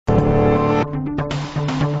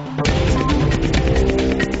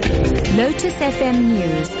Lotus FM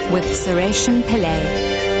News with Sureshan Pillay.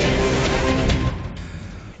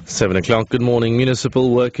 7 o'clock. Good morning.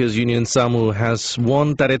 Municipal Workers Union SAMU has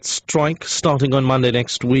warned that its strike starting on Monday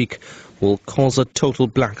next week will cause a total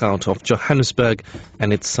blackout of Johannesburg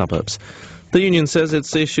and its suburbs. The union says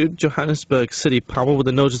it's issued Johannesburg City Power with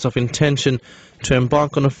a notice of intention to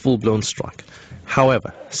embark on a full-blown strike.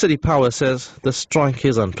 However, City Power says the strike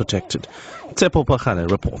is unprotected. Tsepo Pachane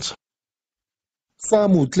reports.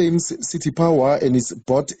 SAMU claims City Power and its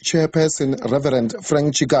board chairperson, Reverend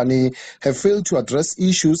Frank Chikane, have failed to address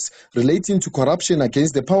issues relating to corruption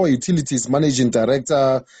against the Power Utilities Managing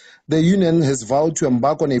Director. The union has vowed to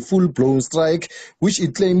embark on a full-blown strike, which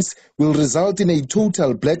it claims will result in a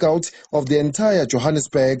total blackout of the entire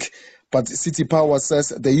Johannesburg. But City Power says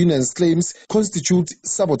the union's claims constitute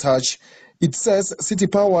sabotage. It says City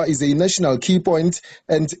Power is a national key point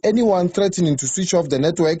and anyone threatening to switch off the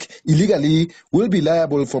network illegally will be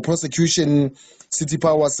liable for prosecution. City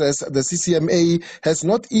Power says the CCMA has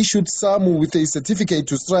not issued SAMU with a certificate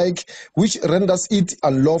to strike, which renders it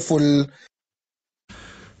unlawful.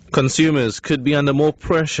 Consumers could be under more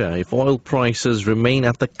pressure if oil prices remain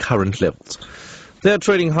at the current levels. They are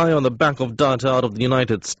trading high on the back of data out of the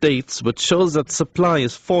United States, which shows that supply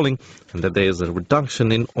is falling and that there is a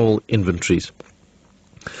reduction in oil inventories.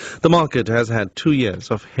 The market has had 2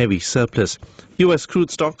 years of heavy surplus. U.S.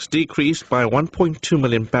 crude stocks decreased by 1.2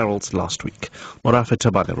 million barrels last week. Morafe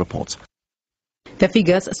Tabane reports. The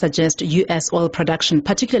figures suggest U.S. oil production,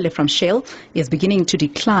 particularly from shale, is beginning to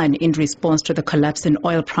decline in response to the collapse in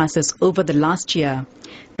oil prices over the last year.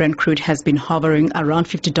 Brent crude has been hovering around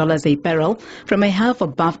 $50 a barrel from a high of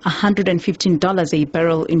above $115 a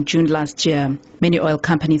barrel in June last year. Many oil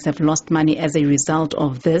companies have lost money as a result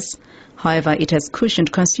of this. However, it has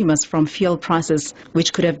cushioned consumers from fuel prices,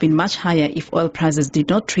 which could have been much higher if oil prices did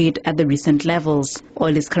not trade at the recent levels.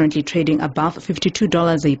 Oil is currently trading above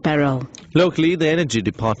 $52 a barrel. Locally, the Energy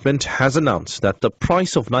Department has announced that the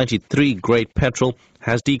price of 93 grade petrol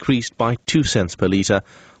has decreased by 2 cents per litre,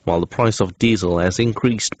 while the price of diesel has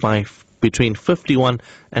increased by between 51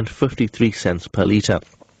 and 53 cents per litre.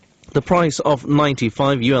 The price of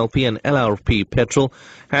 95 ULP and LRP petrol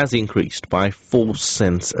has increased by 4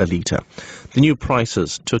 cents a litre. The new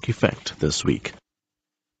prices took effect this week.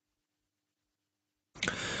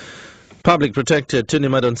 Public Protector Tuni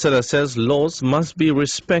Madonsela says laws must be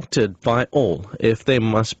respected by all if they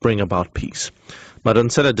must bring about peace.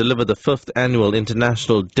 Madonsela delivered the 5th annual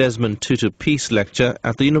International Desmond Tutu Peace Lecture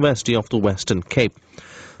at the University of the Western Cape.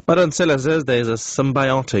 Madonsela says there is a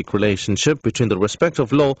symbiotic relationship between the respect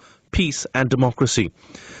of law, peace and democracy.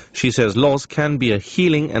 She says laws can be a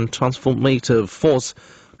healing and transformative force,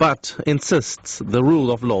 but insists the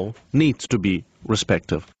rule of law needs to be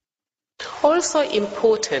respected. Also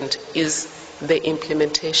important is the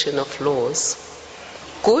implementation of laws.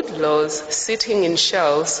 Good laws sitting in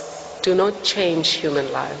shelves do not change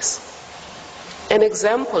human lives. An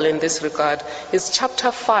example in this regard is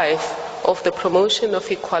Chapter 5 of the Promotion of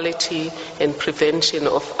Equality and Prevention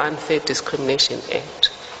of Unfair Discrimination Act.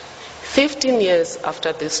 15 years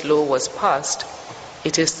after this law was passed,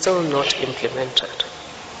 it is still not implemented.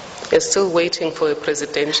 It's still waiting for a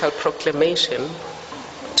presidential proclamation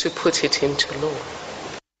to put it into law.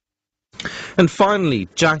 And finally,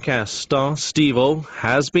 Jackass star Steve-O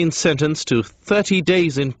has been sentenced to 30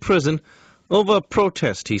 days in prison over a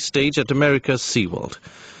protest he staged at America's SeaWorld.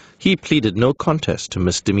 He pleaded no contest to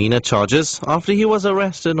misdemeanor charges after he was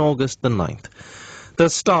arrested on August the 9th. The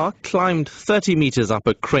star climbed 30 meters up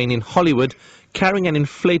a crane in Hollywood carrying an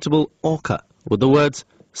inflatable orca with the words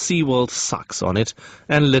SeaWorld sucks on it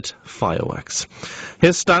and lit fireworks.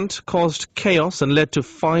 His stunt caused chaos and led to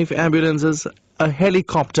 5 ambulances, a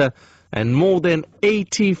helicopter and more than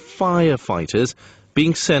 80 firefighters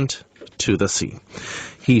being sent to the scene.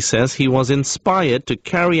 He says he was inspired to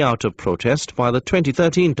carry out a protest by the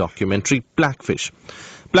 2013 documentary Blackfish.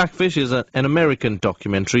 Blackfish is an American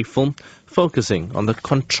documentary film focusing on the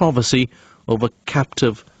controversy over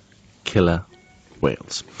captive killer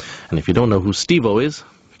whales. And if you don't know who Steve-O is,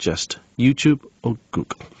 just YouTube or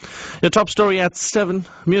Google. Your top story at 7.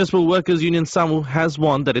 Municipal Workers Union SAMU has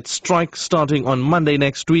warned that its strike starting on Monday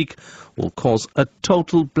next week will cause a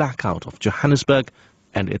total blackout of Johannesburg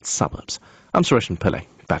and its suburbs. I'm Sureshan Pillay,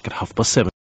 back at 7:30.